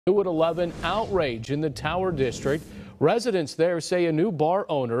New at 11, outrage in the Tower District. Residents there say a new bar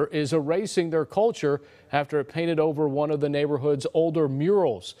owner is erasing their culture after it painted over one of the neighborhood's older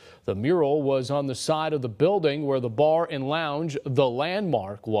murals. The mural was on the side of the building where the bar and lounge, The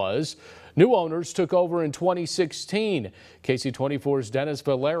Landmark, was. New owners took over in 2016. KC24's Dennis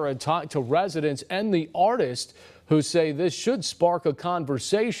Valera talked to residents and the artist who say this should spark a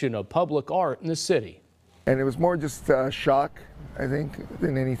conversation of public art in the city. And it was more just shock, I think,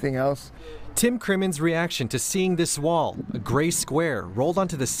 than anything else. Tim Crimmon's reaction to seeing this wall, a gray square, rolled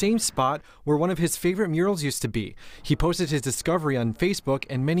onto the same spot where one of his favorite murals used to be. He posted his discovery on Facebook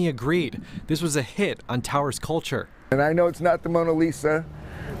and many agreed. This was a hit on Tower's culture. And I know it's not the Mona Lisa,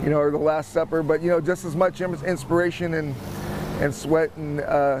 or the Last Supper, but just as much inspiration and sweat and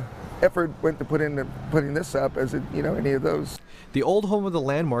effort went to putting this up as any of those. The old home of The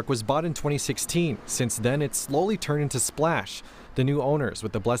Landmark was bought in 2016. Since then, it's slowly turned into splash. The new owners,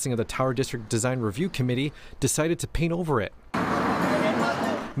 with the blessing of the Tower District Design Review Committee, decided to paint over it.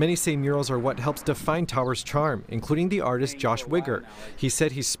 Many say murals are what helps define Tower's charm, including the artist Josh Wigger. He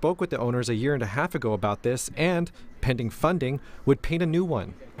said he spoke with the owners a year and a half ago about this and, pending funding, would paint a new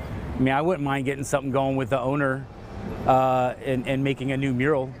one. I mean, I wouldn't mind getting something going with the owner and making a new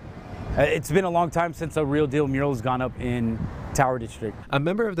mural. It's been a long time since a real deal mural has gone up in Tower District. A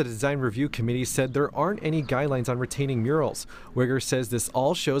member of the Design Review Committee said there aren't any guidelines on retaining murals. Wigger says this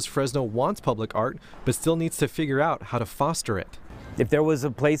all shows Fresno wants public art, but still needs to figure out how to foster it. If there was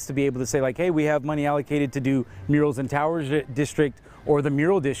a place to be able to say, like, hey, we have money allocated to do murals in Tower District or the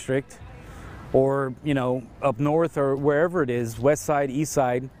Mural District, or, up north or wherever it is, west side, east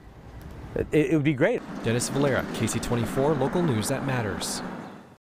side, it would be great. Dennis Valera, KC24, local news that matters.